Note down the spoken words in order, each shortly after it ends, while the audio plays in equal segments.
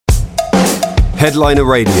Headliner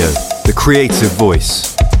Radio, the creative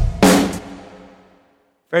voice.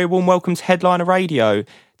 Very warm welcome to Headliner Radio.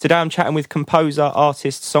 Today I'm chatting with composer,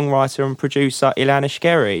 artist, songwriter and producer Ilan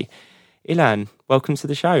Eshkeri. Ilan, welcome to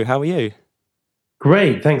the show. How are you?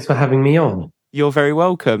 Great, thanks for having me on. You're very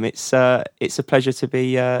welcome. It's a pleasure to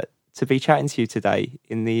be chatting to you today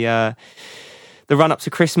in the run up to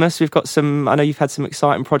Christmas. We've got I know you've had some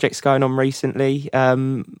exciting projects going on recently,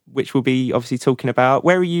 which we'll be obviously talking about.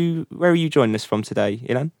 Where are you joining us from today,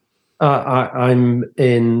 Ilan? I'm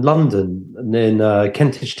in London, in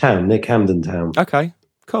Kentish Town, near Camden Town. Okay,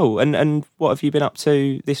 cool. And what have you been up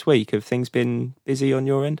to this week? Have things been busy on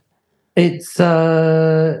your end? It's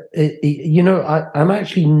I'm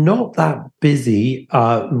actually not that busy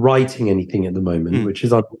writing anything at the moment, which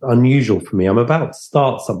is unusual for me. I'm about to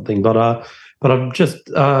start something, but I'm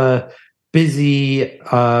just busy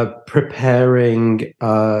preparing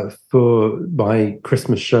for my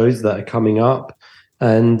Christmas shows that are coming up,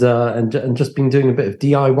 and just been doing a bit of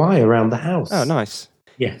DIY around the house. Oh, nice.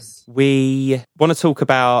 Yes. We want to talk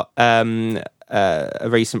about a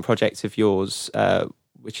recent project of yours,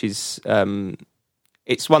 which is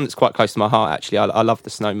it's one that's quite close to my heart, actually. I love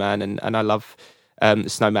The Snowman, and I love The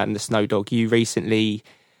Snowman and the Snow Dog. You recently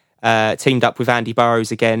teamed up with Andy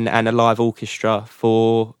Burrows again and a live orchestra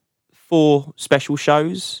for 4 special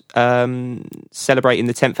shows celebrating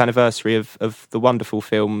the 10th anniversary of the wonderful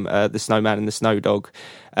film The Snowman and the Snow Dog.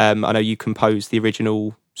 I know you composed the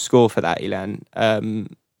original score for that, Ilan.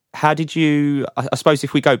 How did you, I suppose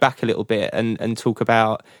if we go back a little bit and talk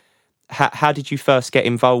about how did you first get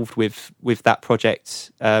involved with that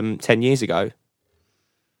project 10 years ago?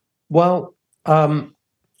 Well,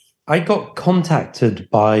 I got contacted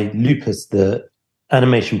by Lupus, the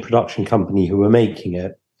animation production company who were making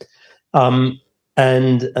it. And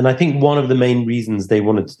I think one of the main reasons they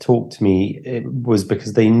wanted to talk to me was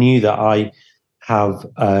because they knew that I have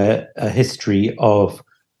a history of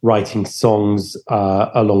writing songs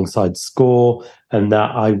alongside score, and that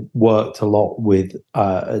I worked a lot with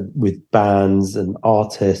bands and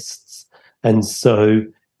artists, and so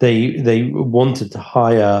they wanted to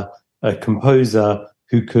hire a composer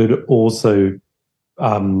who could also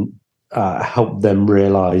help them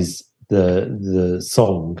realize the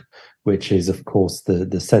song, which is of course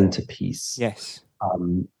the centerpiece. Yes.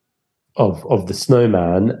 Of the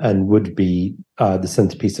Snowman, and would be the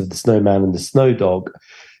centerpiece of the Snowman and the Snow Dog.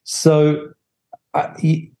 So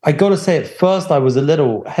I got to say, at first I was a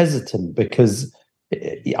little hesitant because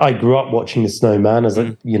I grew up watching the Snowman, as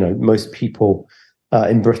most people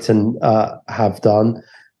in Britain have done,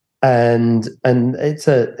 and it's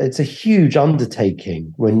a huge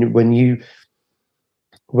undertaking when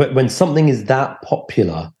something is that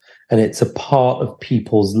popular and it's a part of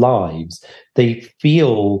people's lives. They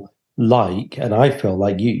feel like, and I feel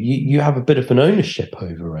like you have a bit of an ownership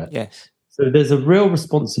over it. Yes. So there's a real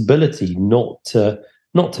responsibility not to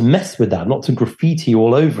mess with that, not to graffiti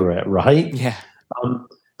all over it, right? Yeah.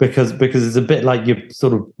 Because it's a bit like you're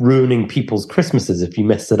sort of ruining people's Christmases if you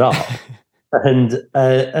mess it up. and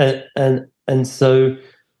so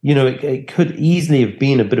it could easily have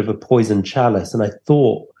been a bit of a poison chalice. And I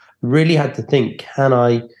thought, really had to think, can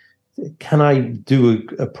I do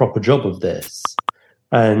a proper job of this?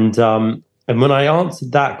 And when I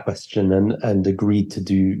answered that question and agreed to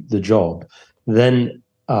do the job, then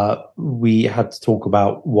we had to talk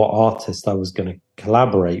about what artist I was going to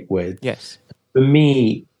collaborate with. Yes. For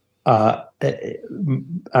me,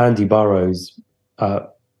 Andy Burrows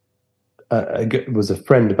was a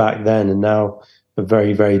friend back then, and now a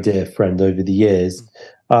very, very dear friend over the years.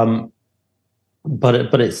 But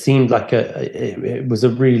it seemed like it was a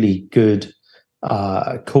really good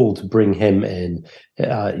call to bring him in.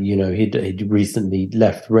 He'd recently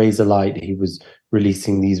left Razorlight. He was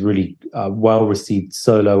releasing these really well-received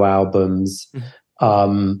solo albums,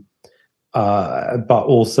 but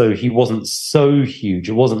also he wasn't so huge.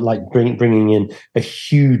 It wasn't like bringing in a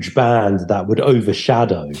huge band that would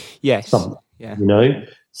overshadow something. Yeah. And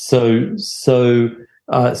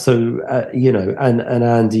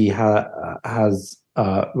Andy has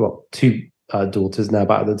 2 daughters now,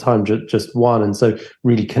 but at the time just 1, and so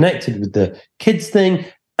really connected with the kids thing.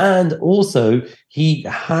 And also he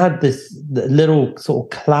had this little sort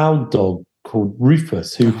of cloud dog called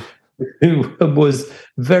Rufus who was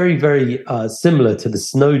very, very similar to the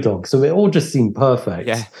Snow Dog, so it all just seemed perfect.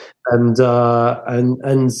 Yeah. And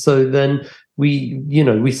so then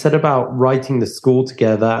we set about writing the score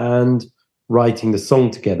together and writing the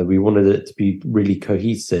song together. We wanted it to be really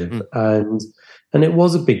cohesive, and it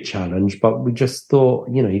was a big challenge, but we just thought,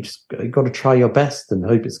 you just got to try your best and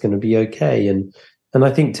hope it's going to be okay. And And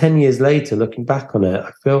I think 10 years later, looking back on it,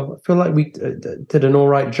 I feel like we did an all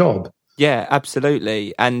right job. Yeah,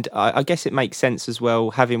 absolutely. And I guess it makes sense as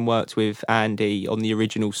well, having worked with Andy on the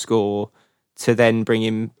original score, to then bring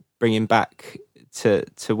him back to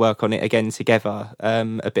work on it again together.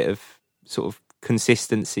 A bit of sort of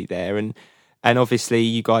consistency there, and obviously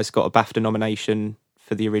you guys got a BAFTA nomination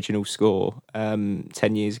for the original score 10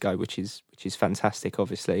 years ago, which is fantastic,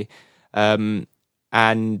 obviously. And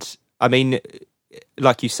I mean,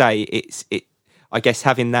 like you say, I guess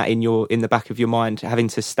having that in the back of your mind, having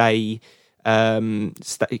to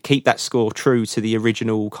keep that score true to the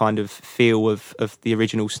original kind of feel of the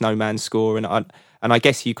original Snowman score, and I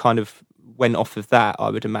guess you kind of went off of that, I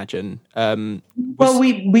would imagine. Well,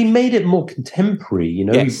 we made it more contemporary,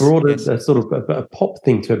 Yes, we brought a sort of a pop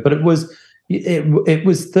thing to it, but it was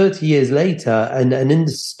 30 years later, and in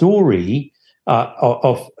the story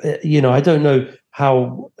of I don't know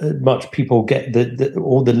how much people get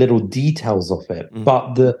all the little details of it,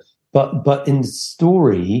 but in the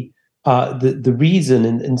story, the reason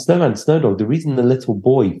in Snowman Snow Dog, the reason the little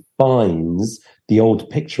boy finds the old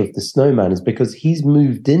picture of the snowman is because he's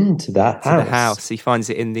moved into that house. The house, he finds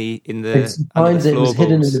it in the he finds it was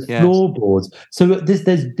hidden in the floorboards. So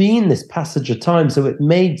there's been this passage of time, so it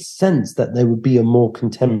made sense that there would be a more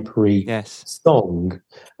contemporary song,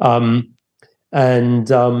 and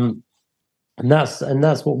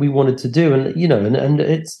that's what we wanted to do, and and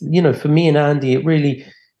it's for me and Andy,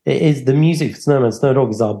 it is the music for Snowman Snow Dog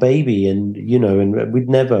is our baby, and and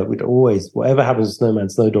we'd always, whatever happens with Snowman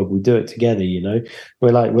Snow Dog, we do it together.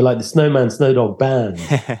 We're like the Snowman Snow Dog band.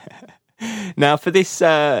 Now, for this,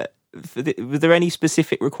 were there any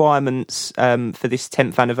specific requirements for this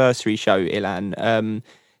 10th anniversary show, Ilan?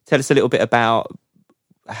 Tell us a little bit about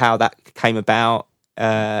how that came about,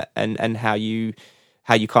 and how you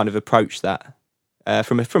kind of approached that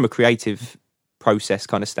from a creative process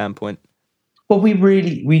kind of standpoint. Well,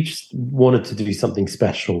 we just wanted to do something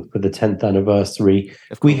special for the 10th anniversary.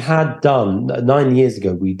 We had done 9 years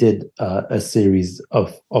ago. We did a series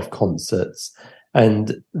of concerts,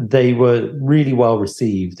 and they were really well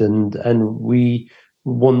received, and we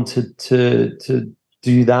wanted to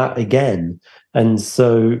do that again. And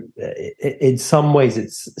so, in some ways,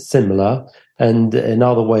 it's similar, and in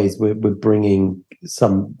other ways, we're bringing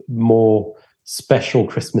some more special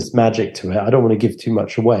Christmas magic to it. I don't want to give too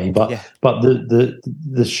much away, but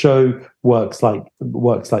the show works like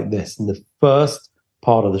this. In the first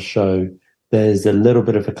part of the show, there's a little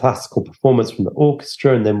bit of a classical performance from the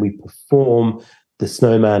orchestra, and then we perform the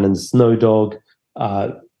Snowman and the Snow Dog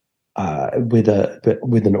with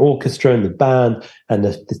an orchestra and the band and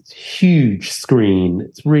this huge screen.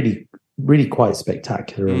 It's really, really quite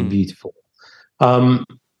spectacular and beautiful. Then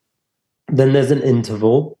there's an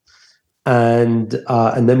interval. And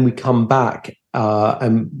then we come back,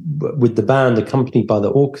 and with the band accompanied by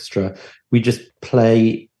the orchestra, we just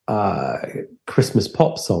play Christmas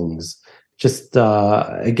pop songs. Just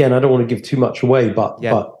again, I don't want to give too much away, but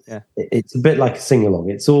it's a bit like a sing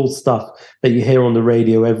along. It's all stuff that you hear on the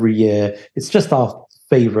radio every year. It's just our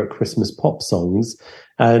favorite Christmas pop songs,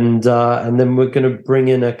 and then we're going to bring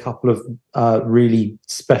in a couple of really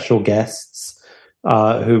special guests.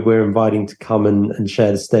 Who we're inviting to come and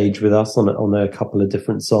share the stage with us on a couple of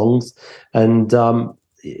different songs, and so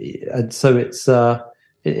it's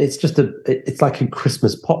just it's like a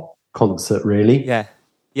Christmas pop concert, really. Yeah,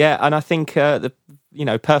 and I think the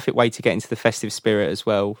perfect way to get into the festive spirit as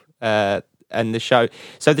well. And the show.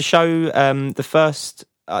 So the show, the first,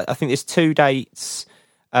 I think there's 2 dates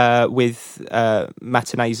with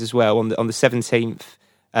matinees as well on the 17th.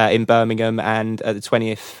 In Birmingham, and the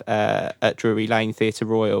 20th at Drury Lane Theatre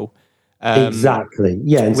Royal. Exactly,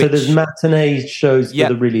 yeah. And so there's matinee shows for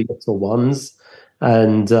the really little ones,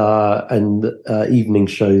 and evening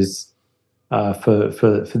shows for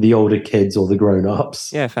the older kids or the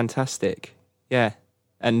grown-ups. Yeah, fantastic. Yeah,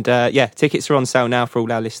 and tickets are on sale now for all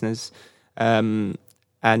our listeners. Just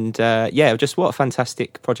what a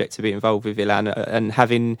fantastic project to be involved with, Ilan, and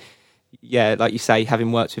having. Yeah, like you say,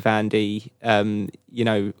 having worked with Andy,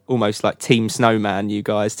 almost like Team Snowman, you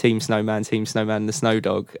guys, Team Snowman, the Snow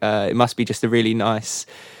Dog. It must be just a really nice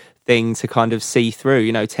thing to kind of see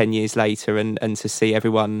through, 10 years later, and to see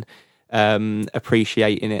everyone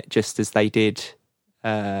appreciating it just as they did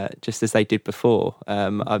before.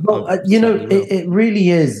 It really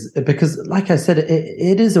is, because, like I said,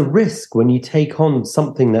 it is a risk when you take on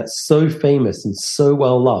something that's so famous and so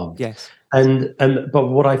well loved. Yes. But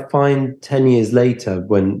what I find 10 years later,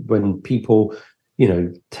 when people,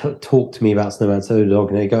 talk to me about Snowman Snow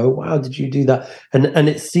Dog, and they go, "Wow, did you do that?" And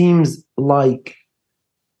it seems like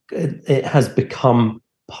it has become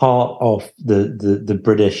part of the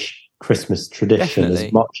British Christmas tradition Definitely.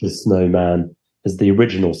 as much as Snowman, as the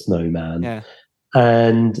original Snowman. Yeah.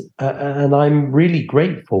 And I'm really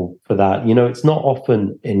grateful for that. You know, it's not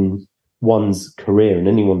often in anyone's career,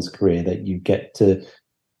 that you get to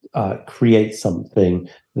create something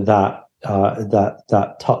that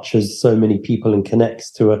touches so many people and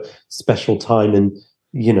connects to a special time, and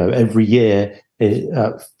you know, every year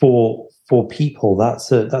for people.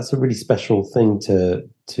 That's a really special thing to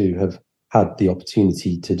have had the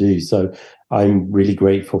opportunity to do. So I'm really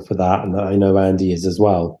grateful for that, and I know Andy is as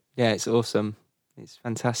well. Yeah, it's awesome. It's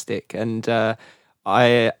fantastic. And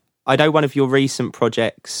I know one of your recent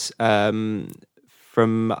projects from,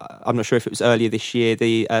 I'm not sure if it was earlier this year,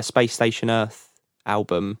 the Space Station Earth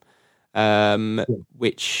album,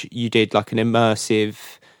 which you did like an immersive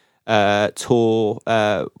tour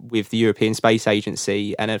with the European Space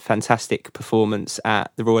Agency, and a fantastic performance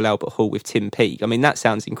at the Royal Albert Hall with Tim Peake. I mean, that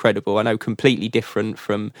sounds incredible. I know, completely different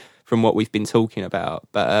from what we've been talking about,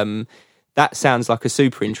 but that sounds like a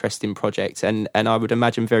super interesting project, and I would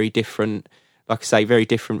imagine very different, like I say, very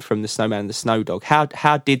different from the Snowman and the Snow Dog.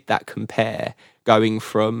 How did that compare, going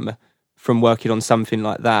from working on something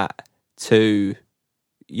like that to,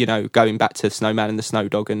 you know, going back to Snowman and the Snow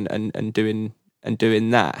Dog and doing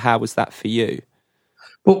that? How was that for you?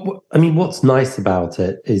 Well, I mean, what's nice about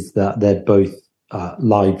it is that they're both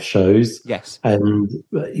live shows. Yes. And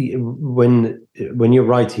when you're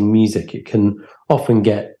writing music, it can often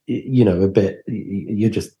get, you know, a bit,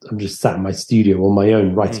 I'm just sat in my studio on my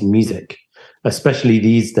own writing music, especially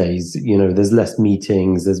these days. You know, there's less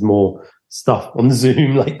meetings, there's more stuff on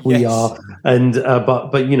Zoom like we are, and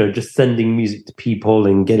but you know, just sending music to people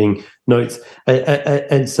and getting notes,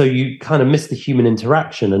 and so you kind of miss the human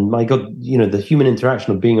interaction. And my God, you know, the human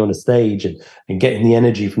interaction of being on a stage and getting the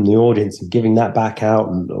energy from the audience and giving that back out,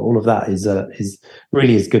 and all of that is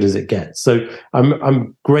really as good as it gets. So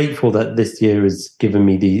I'm grateful that this year has given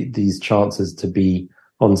me these chances to be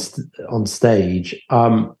on stage.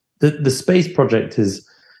 The space project is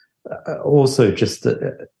also just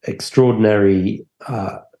extraordinary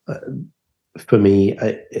for me.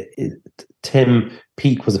 Tim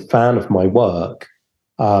Peake was a fan of my work,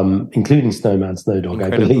 including Snowman, Snow Dog,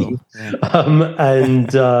 incredible. I believe.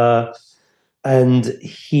 Yeah. And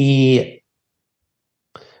he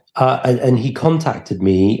he contacted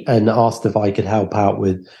me and asked if I could help out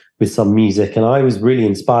with some music, and I was really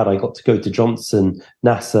inspired. I got to go to Johnson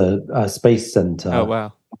NASA Space Center. Oh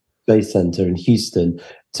wow! Space Center in Houston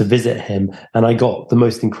to visit him, and I got the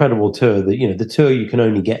most incredible tour. That, you know, the tour you can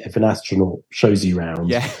only get if an astronaut shows you around.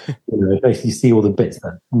 Yeah, you know, basically see all the bits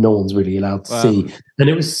that no one's really allowed to see, and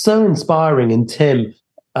it was so inspiring. And Tim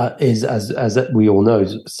is, as we all know,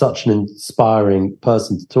 such an inspiring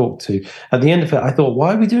person to talk to. At the end of it, I thought,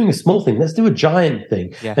 why are we doing a small thing? Let's do a giant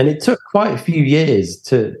thing. Yeah. And it took quite a few years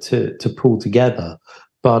to pull together.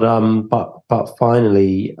 But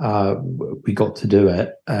finally we got to do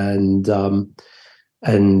it, and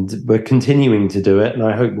we're continuing to do it, and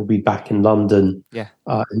I hope we'll be back in London in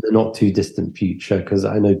the not too distant future, because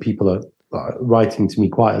I know people are writing to me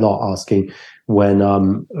quite a lot asking when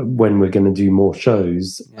we're going to do more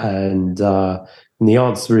shows, and the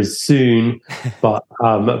answer is soon, but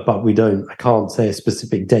we don't. I can't say a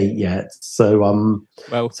specific date yet. So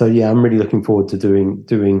so yeah, I'm really looking forward to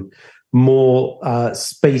doing more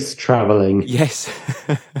space traveling. Yes.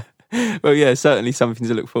 Well, yeah, certainly something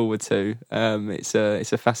to look forward to. It's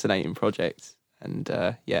a fascinating project, and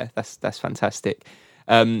that's fantastic.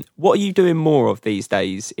 What are you doing more of these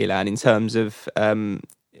days, Ilan, in terms of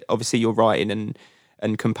obviously you're writing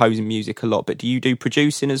and composing music a lot, but do you do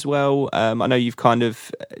producing as well? I know you've kind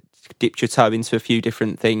of dipped your toe into a few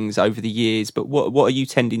different things over the years, but what are you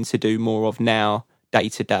tending to do more of now, day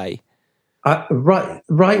to day?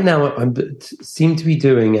 Right now, I seem to be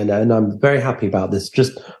doing, and I'm very happy about this,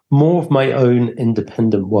 just more of my own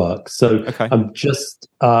independent work. So I'm just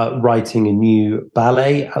writing a new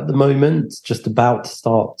ballet at the moment, just about to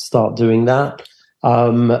start doing that.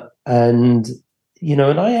 And, you know,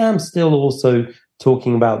 and I am still also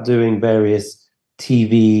talking about doing various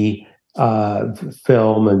TV,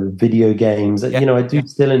 film and video games. You know, I do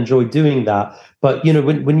still enjoy doing that. But, you know,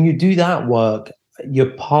 when you do that work,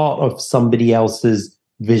 you're part of somebody else's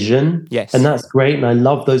vision. Yes. And that's great. And I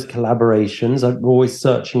love those collaborations. I'm always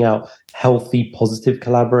searching out healthy, positive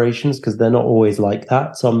collaborations, because they're not always like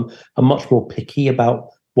that. So I'm much more picky about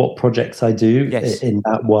what projects I do in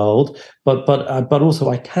that world. But also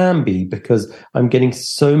I can be, because I'm getting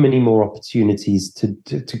so many more opportunities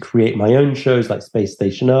to create my own shows like Space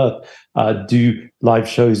Station Earth, do live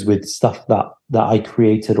shows with stuff that I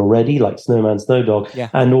created already, like Snowman, Snow Dog,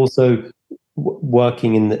 and also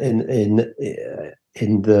working in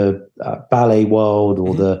the ballet world,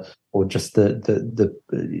 or just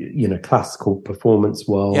the classical performance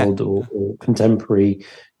world, or contemporary.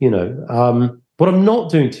 What I'm not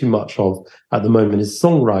doing too much of at the moment is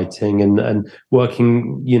songwriting and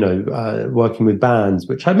working with bands,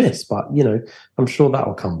 which I miss, but I'm sure that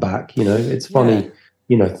will come back. It's funny,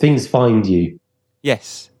 things find you.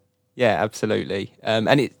 Yes. Yeah, absolutely.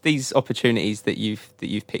 And these opportunities that you've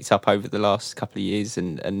picked up over the last couple of years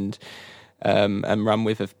and run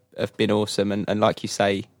with have been awesome. And like you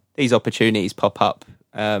say, these opportunities pop up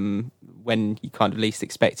when you kind of least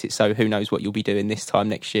expect it. So who knows what you'll be doing this time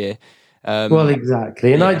next year? Well,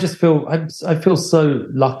 exactly. And I just feel I feel so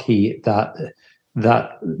lucky that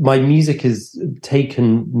my music has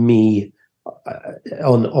taken me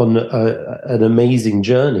on an amazing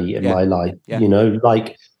journey in my life.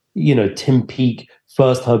 Tim Peake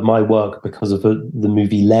first heard my work because of the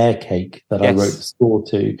movie Layer Cake that I wrote the score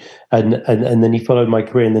to, and then he followed my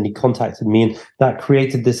career, and then he contacted me, and that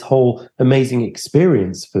created this whole amazing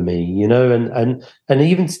experience for me, and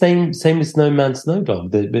even same with Snowman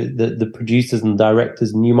Snowdog. The producers and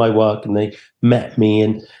directors knew my work, and they met me,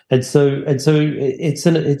 and so it's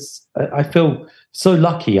I feel so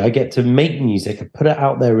lucky. I get to make music, I put it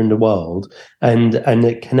out there in the world, and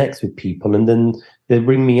it connects with people, and then they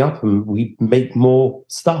ring me up and we make more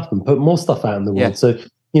stuff and put more stuff out in the world. So,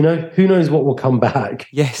 who knows what will come back?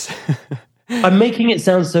 Yes. I'm making it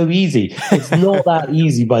sound so easy. It's not that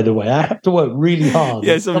easy, by the way. I have to work really hard.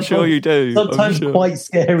 Yes, I'm sure you do. Sometimes quite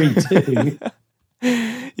scary too.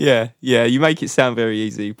 Yeah. You make it sound very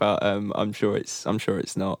easy, but I'm sure it's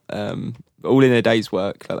not. All in a day's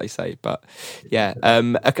work, like they say. But yeah,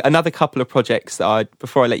 another couple of projects that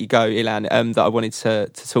before I let you go, Ilan, that I wanted to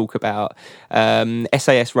talk about.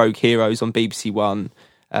 SAS Rogue Heroes on BBC One,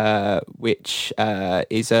 which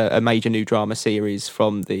is a major new drama series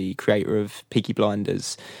from the creator of Peaky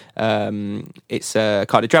Blinders. It's a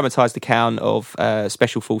kind of dramatised account of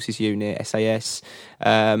Special Forces Unit, SAS,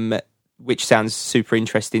 which sounds super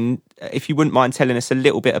interesting. If you wouldn't mind telling us a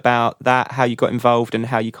little bit about that, how you got involved and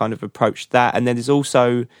how you kind of approached that. And then there's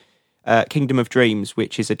also Kingdom of Dreams,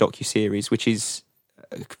 which is a docuseries, which is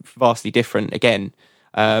vastly different again.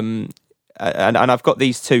 And I've got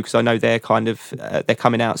these two because I know they're kind of they're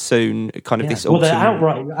coming out soon. Kind of this. Well, they're out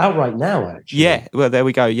right now, actually. Yeah. Well, there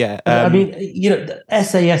we go. Yeah. I mean,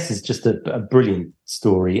 SAS is just a brilliant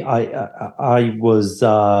story.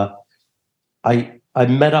 I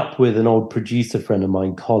met up with an old producer friend of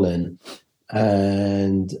mine, Colin,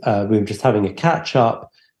 and we were just having a catch up.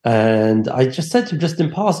 And I just said to him, just in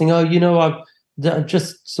passing, I've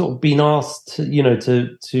just sort of been asked,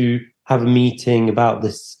 to have a meeting about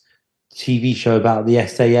this TV show about the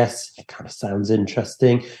SAS. It kind of sounds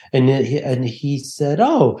interesting. And he said,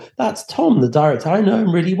 "Oh, that's Tom, the director. I know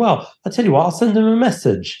him really well. I tell you what, I'll send him a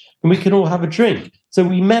message and we can all have a drink." So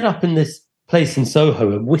we met up in this place in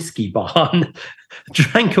Soho, a whiskey barn,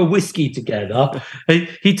 drank a whiskey together.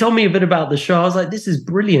 He told me a bit about the show. I was like, this is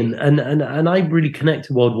brilliant. And I really connect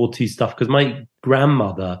to World War II stuff because my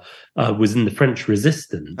grandmother was in the French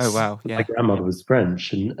Resistance. Oh, wow. Yeah. My grandmother was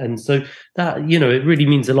French. And so that, it really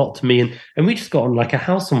means a lot to me. And we just got on like a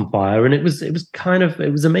house on fire, and it was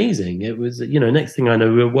amazing. It was, next thing I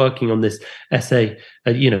know, we were working on this essay,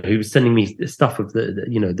 he was sending me stuff of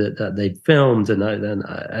that they'd filmed, and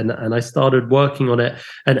I started working on it.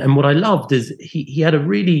 And what I loved is he had a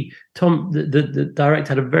really, Tom, the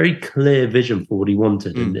director had a very clear vision for what he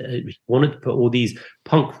wanted. And he wanted to put all these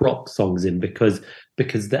punk rock songs in because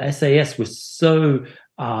the SAS was so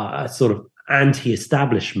sort of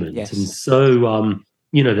anti-establishment, and so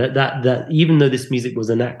that even though this music was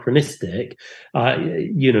anachronistic,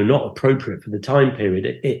 not appropriate for the time period,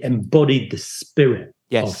 it embodied the spirit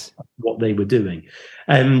of what they were doing.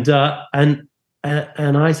 And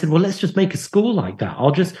I said, well, let's just make a score like that.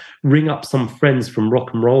 I'll just ring up some friends from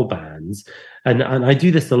rock and roll bands. And I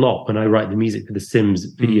do this a lot when I write the music for the Sims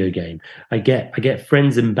video game. I get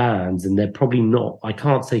friends in bands, and they're probably not, I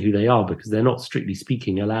can't say who they are because they're not strictly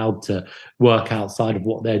speaking allowed to work outside of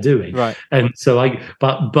what they're doing. Right. And so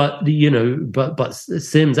but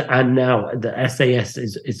Sims, and now the SAS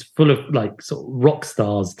is full of like sort of rock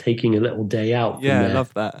stars taking a little day out I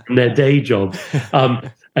love that. from their day job.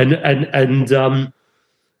 And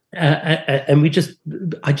I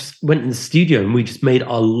just went in the studio and we just made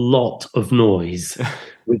a lot of noise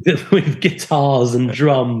with guitars and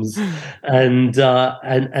drums, and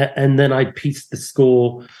then I pieced the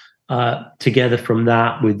score together from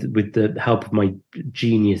that with the help of my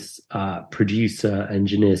genius producer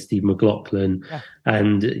engineer Steve McLaughlin,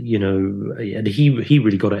 and and he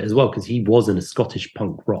really got it as well, because he was in a Scottish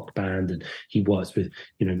punk rock band, and he works with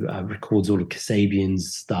records all of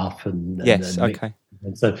Kasabian's stuff and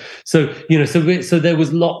so there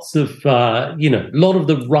was lots of a lot of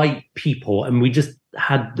the right people, and we just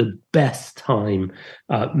had the best time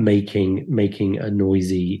making a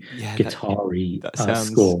noisy guitar-y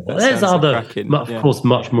score. There's other, of course,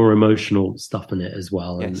 much more emotional stuff in it as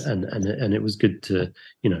well, and it was good to,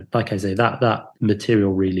 like I say, that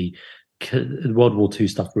material really, World War II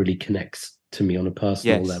stuff really connects to me on a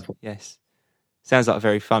personal level. Yes, sounds like a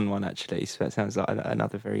very fun one, actually. So it sounds like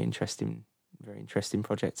another very interesting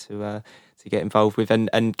project to get involved with,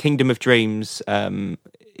 and Kingdom of Dreams.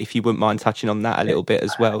 If you wouldn't mind touching on that a little bit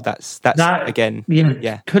as well, that's that, again,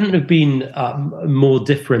 couldn't have been more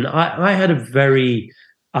different. I had a very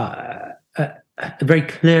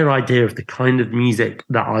clear idea of the kind of music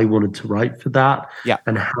that I wanted to write for that,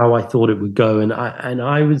 and how I thought it would go, and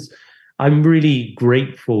I'm really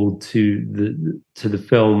grateful to the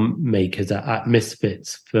filmmakers at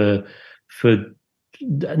Misfits for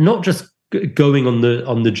not just going on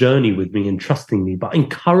the journey with me and trusting me, but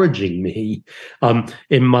encouraging me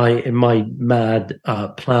in my mad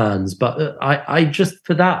plans. But I just,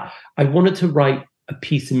 for that, I wanted to write a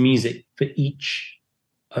piece of music for each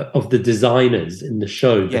of the designers in the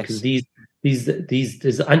show, because these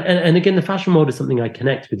and again, the fashion world is something I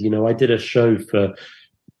connect with. I did a show for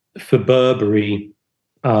Burberry.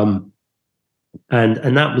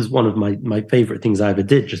 And that was one of my favorite things I ever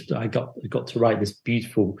did. Just I got to write this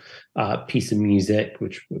beautiful piece of music,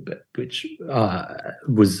 which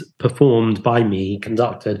was performed by me,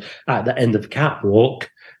 conducted at the end of Catwalk.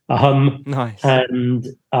 Nice. And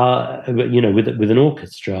with an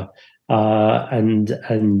orchestra, and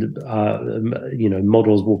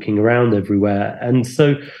models walking around everywhere, and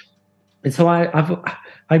so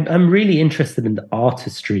I'm really interested in the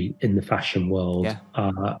artistry in the fashion world,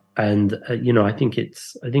 and I think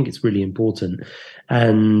it's really important,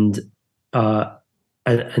 and I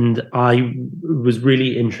was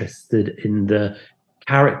really interested in the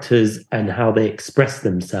characters and how they express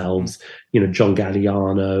themselves. John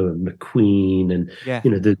Galliano and McQueen, and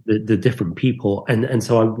the different people, and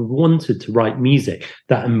so I wanted to write music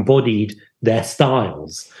that embodied their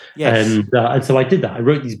styles, and so I did that. I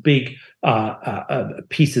wrote these big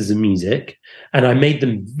pieces of music, and I made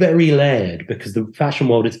them very layered, because the fashion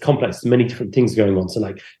world is complex. There's many different things going on, so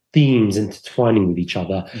like themes intertwining with each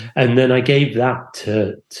other, and then I gave that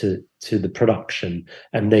to the production,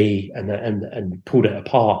 and they and pulled it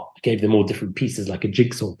apart, gave them all different pieces like a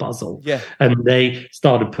jigsaw puzzle, and they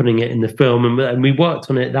started putting it in the film, and we worked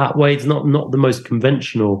on it that way. It's not the most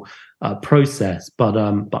conventional process, but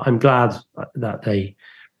I'm glad that they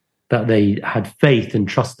had faith and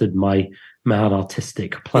trusted my mad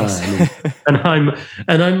artistic plan,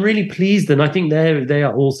 and I'm really pleased, and I think they're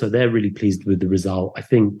really pleased with the result. I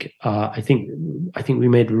think we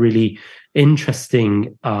made a really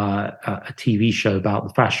interesting a TV show about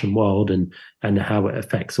the fashion world and how it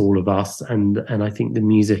affects all of us, and I think the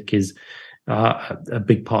music is a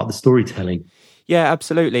big part of the storytelling. Yeah,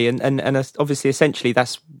 absolutely, and obviously, essentially,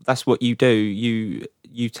 that's what you do.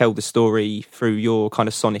 You tell the story through your kind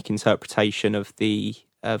of sonic interpretation of the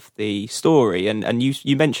story, and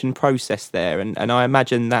you mentioned process there, and I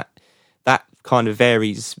imagine that kind of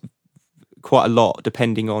varies quite a lot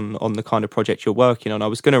depending on the kind of project you're working on. I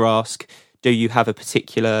was going to ask, do you have a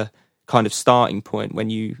particular kind of starting point when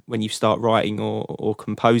you start writing or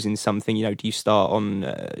composing something? Do you start on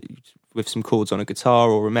with some chords on a guitar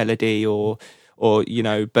or a melody, or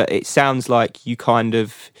but it sounds like you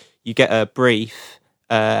get a brief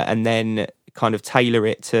and then kind of tailor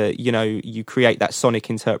it to, you create that sonic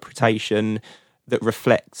interpretation that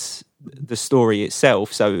reflects the story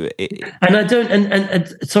itself. So and I don't,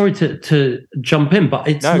 and sorry to jump in, but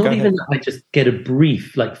it's not even that I just get a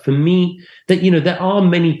brief. Like for me, that there are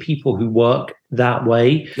many people who work that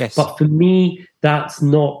way, but for me, that's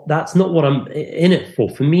not what I'm in it for.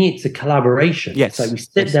 For me, it's a collaboration. It's like we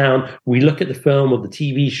sit down, we look at the film or the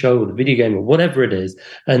TV show or the video game or whatever it is,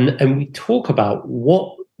 and we talk about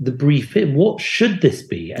what the brief is, what should this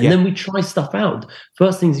be, and then we try stuff out.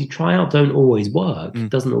 First things you try out don't always work. It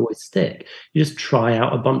doesn't always stick. You just try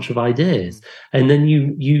out a bunch of ideas, and then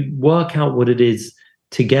you work out what it is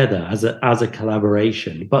together as a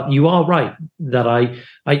collaboration. But you are right that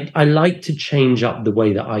I like to change up the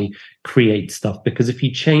way that I create stuff, because if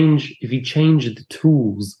you change the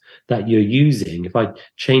tools that you're using, if I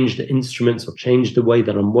change the instruments or change the way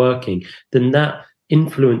that I'm working, then that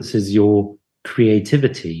influences your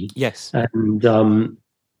creativity. Yes. And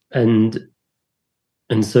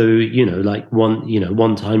so, like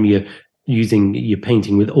one time you're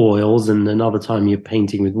painting with oils, and another time you're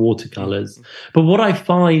painting with watercolors. But what I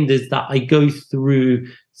find is that I go through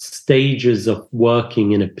stages of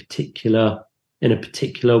working in a particular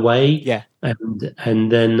way. Yeah.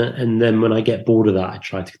 And then when I get bored of that, I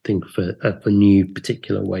try to think of a new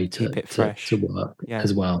particular way to work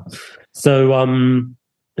as well. So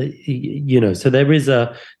so there is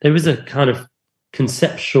a kind of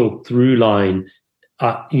conceptual through line.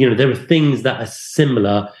 There are things that are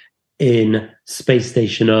similar in Space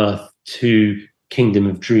Station Earth to Kingdom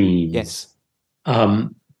of Dreams. Yes.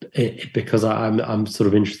 Because I'm sort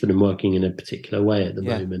of interested in working in a particular way at the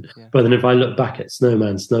moment. Yeah. But then if I look back at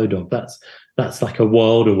Snowman, Snowdog, that's like a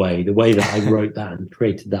world away. The way that I wrote that and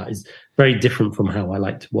created that is very different from how I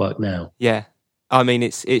like to work now. Yeah. I mean,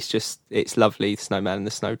 it's lovely, Snowman and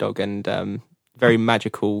the Snowdog, and very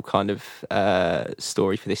magical kind of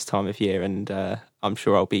story for this time of year. And I'm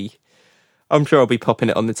sure I'll be popping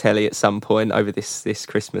it on the telly at some point over this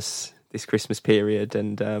Christmas period.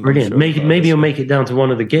 And brilliant. Maybe you'll make it down to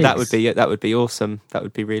one of the gigs. That would be awesome. That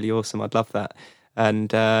would be really awesome. I'd love that.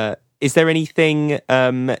 And is there anything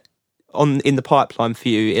in the pipeline for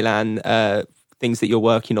you, Ilan? Things that you're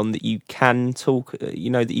working on that you can talk, that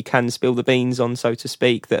you can spill the beans on, so to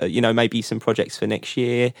speak. That maybe some projects for next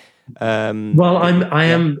year. Well, I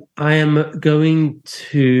am going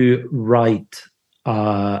to write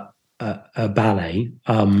a ballet.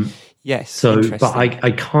 Yes. So, but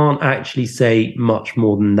I can't actually say much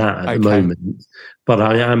more than that at the moment. But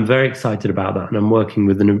I am very excited about that, and I'm working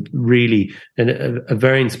with a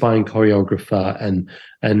very inspiring choreographer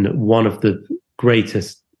and one of the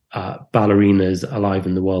greatest ballerinas alive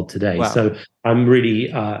in the world today. Wow. So I'm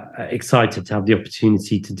really excited to have the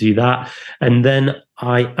opportunity to do that. And then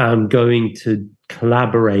I am going to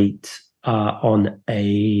collaborate on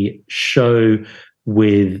a show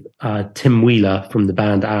with Tim Wheeler from the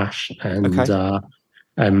band Ash, and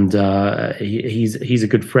he's a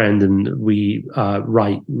good friend, and we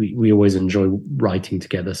always enjoy writing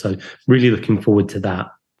together. So really looking forward to that.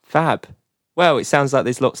 Fab. Well, it sounds like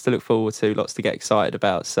there's lots to look forward to, lots to get excited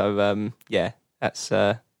about. So that's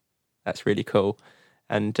really cool.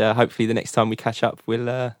 And hopefully the next time we catch up,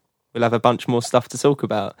 we'll have a bunch more stuff to talk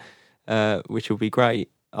about, which will be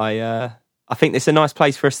great. I think it's a nice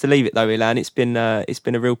place for us to leave it, though, Ilan. It's been a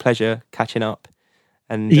real pleasure catching up.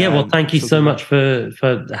 And well, thank you so much for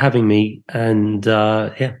having me. And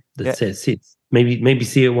that's it. Maybe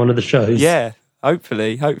see you at one of the shows. Yeah,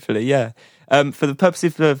 hopefully, yeah. For the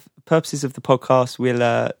purposes of the podcast,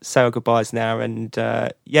 we'll say our goodbyes now, and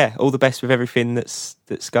all the best with everything that's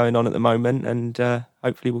going on at the moment, and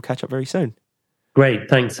hopefully we'll catch up very soon. Great,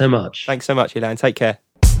 thanks so much. Thanks so much, Ilan. Take care.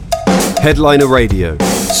 Headliner Radio,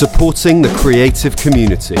 supporting the creative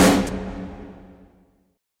community.